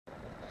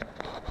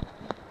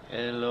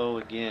Hello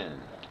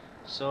again.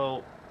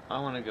 So, I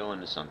want to go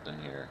into something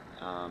here.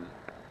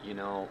 You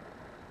know,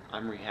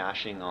 I'm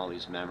rehashing all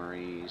these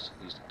memories,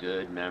 these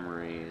good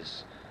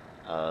memories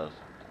of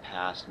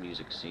past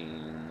music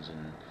scenes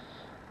and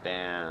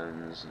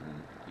bands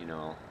and,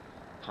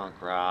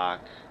 punk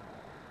rock.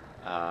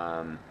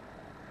 Um,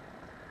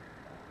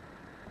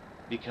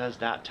 because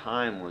that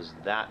time was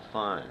that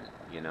fun.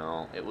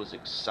 It was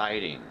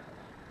exciting.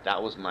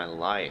 That was my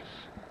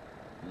life.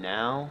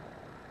 Now,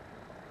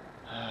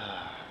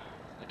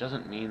 it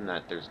doesn't mean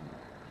that it's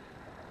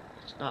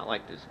not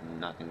like there's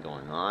nothing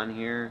going on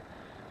here,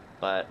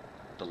 but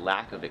the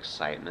lack of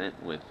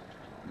excitement with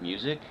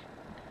music,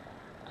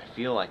 I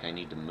feel like I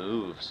need to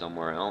move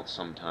somewhere else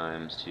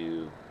sometimes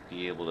to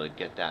be able to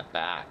get that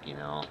back.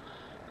 That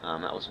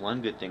was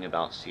one good thing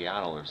about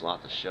Seattle. There's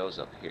lots of shows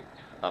up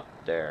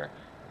there.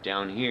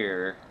 Down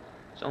here,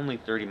 it's only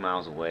 30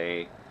 miles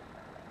away,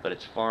 but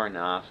it's far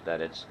enough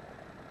that it's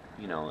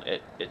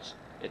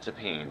a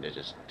pain to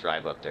just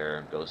drive up there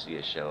and go see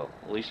a show.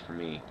 At least for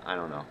me, I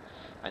don't know.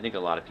 I think a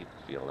lot of people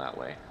feel that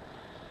way.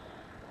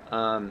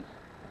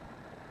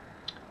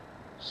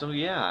 So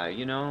yeah,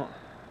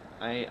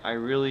 I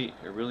really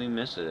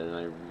miss it, and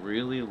I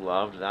really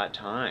loved that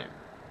time.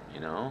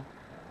 There's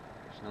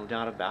no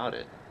doubt about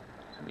it.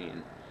 I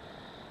mean,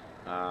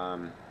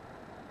 um,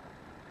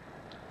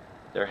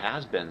 there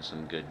has been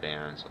some good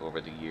bands over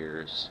the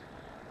years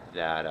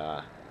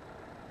that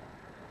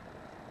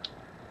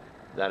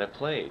that have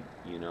played.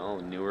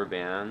 Newer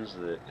bands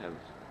that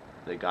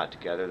they got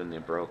together, then they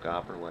broke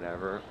up or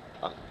whatever.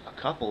 A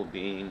couple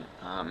being,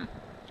 I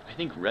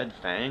think Red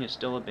Fang is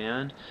still a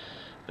band,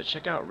 but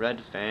check out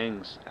Red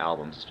Fang's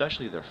albums,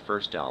 especially their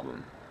first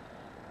album.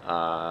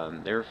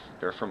 They're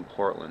from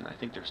Portland. I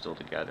think they're still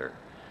together.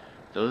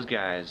 Those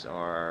guys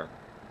are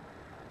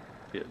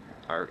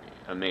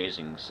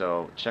amazing.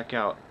 So check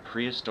out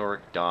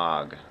Prehistoric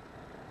Dog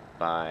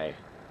by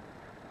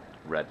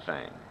Red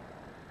Fang.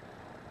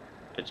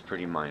 It's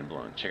pretty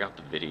mind-blowing. Check out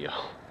the video.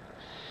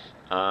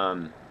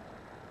 And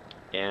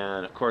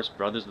of course,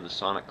 Brothers of the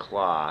Sonic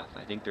Cloth,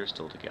 I think they're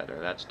still together.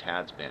 That's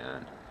Tad's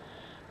band.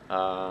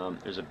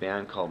 There's a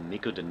band called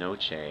Miko de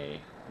Noche,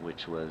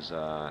 which was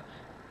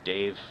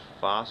Dave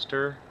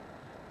Foster,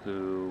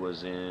 who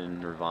was in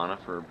Nirvana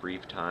for a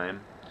brief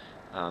time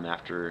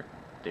after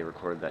they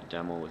recorded that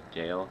demo with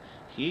Dale.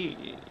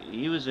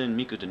 He was in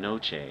Miko de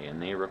Noche,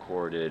 and they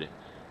recorded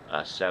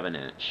a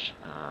 7-inch.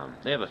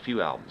 They have a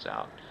few albums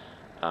out,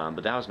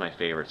 but that was my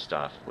favorite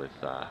stuff. With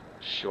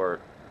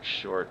short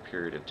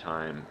period of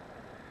time,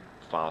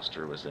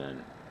 Foster was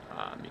in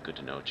Miko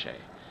de Noche,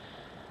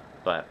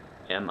 but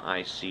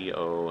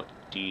Micode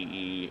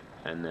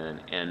and then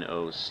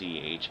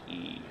Noche,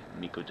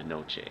 Miko de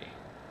Noche.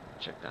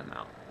 Check them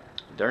out.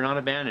 They're not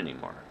a band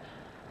anymore.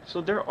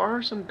 So there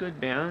are some good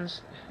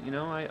bands.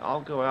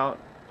 I'll go out,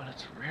 but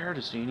it's rare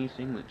to see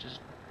anything that just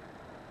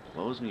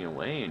blows me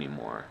away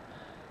anymore.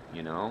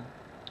 You know.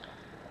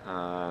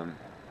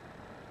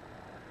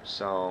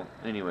 So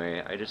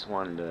anyway, I just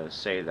wanted to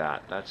say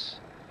that.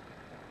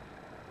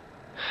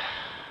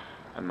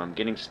 I'm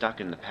getting stuck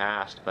in the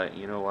past, but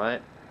you know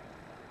what?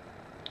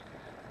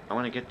 I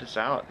want to get this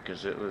out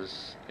because it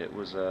was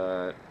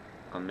a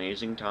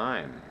amazing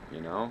time.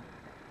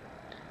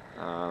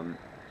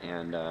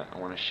 And I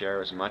want to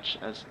share as much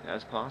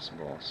as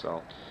possible.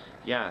 So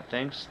yeah,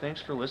 thanks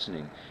for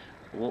listening.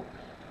 We'll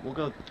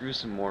go through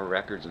some more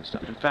records and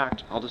stuff. In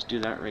fact, I'll just do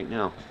that right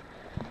now.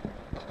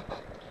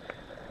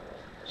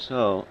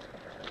 So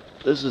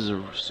this is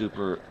a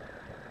super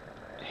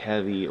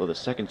heavy. Well, the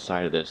second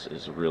side of this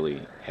is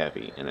really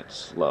heavy and it's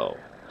slow,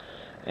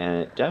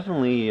 and it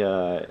definitely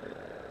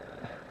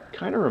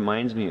kind of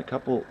reminds me a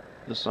couple of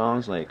the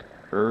songs like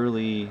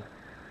early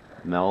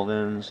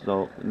Melvins,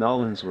 though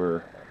Melvins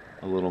were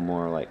a little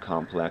more like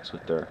complex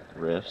with their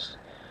riffs.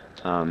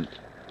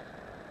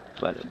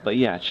 But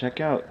yeah,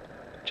 check out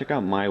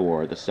My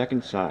War, the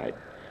second side.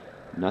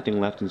 Nothing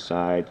Left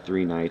Inside,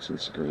 Three Nights, and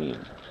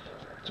Scream.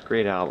 It's a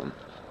great album.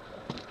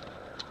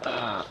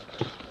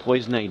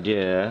 Poison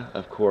Idea,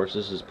 of course,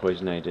 this is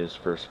Poison Idea's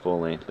first full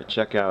length, but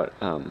check out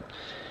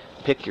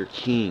Pick Your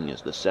King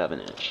is the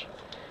 7-inch.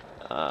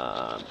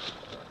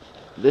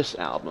 This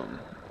album,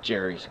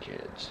 Jerry's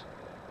Kids,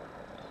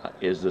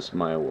 Is This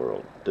My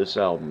World? This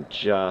album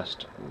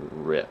just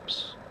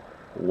rips.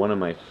 One of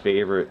my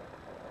favorite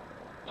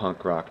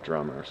punk rock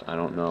drummers. I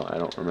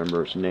don't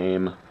remember his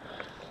name.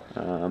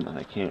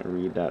 I can't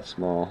read that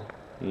small.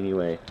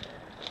 Anyway,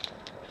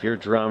 if you're a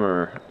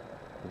drummer,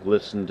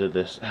 listen to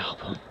this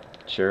album.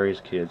 Jerry's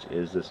Kids,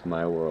 Is This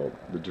My World?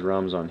 The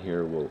drums on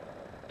here will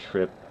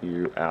trip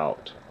you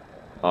out.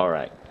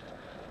 Alright.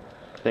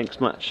 Thanks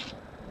much.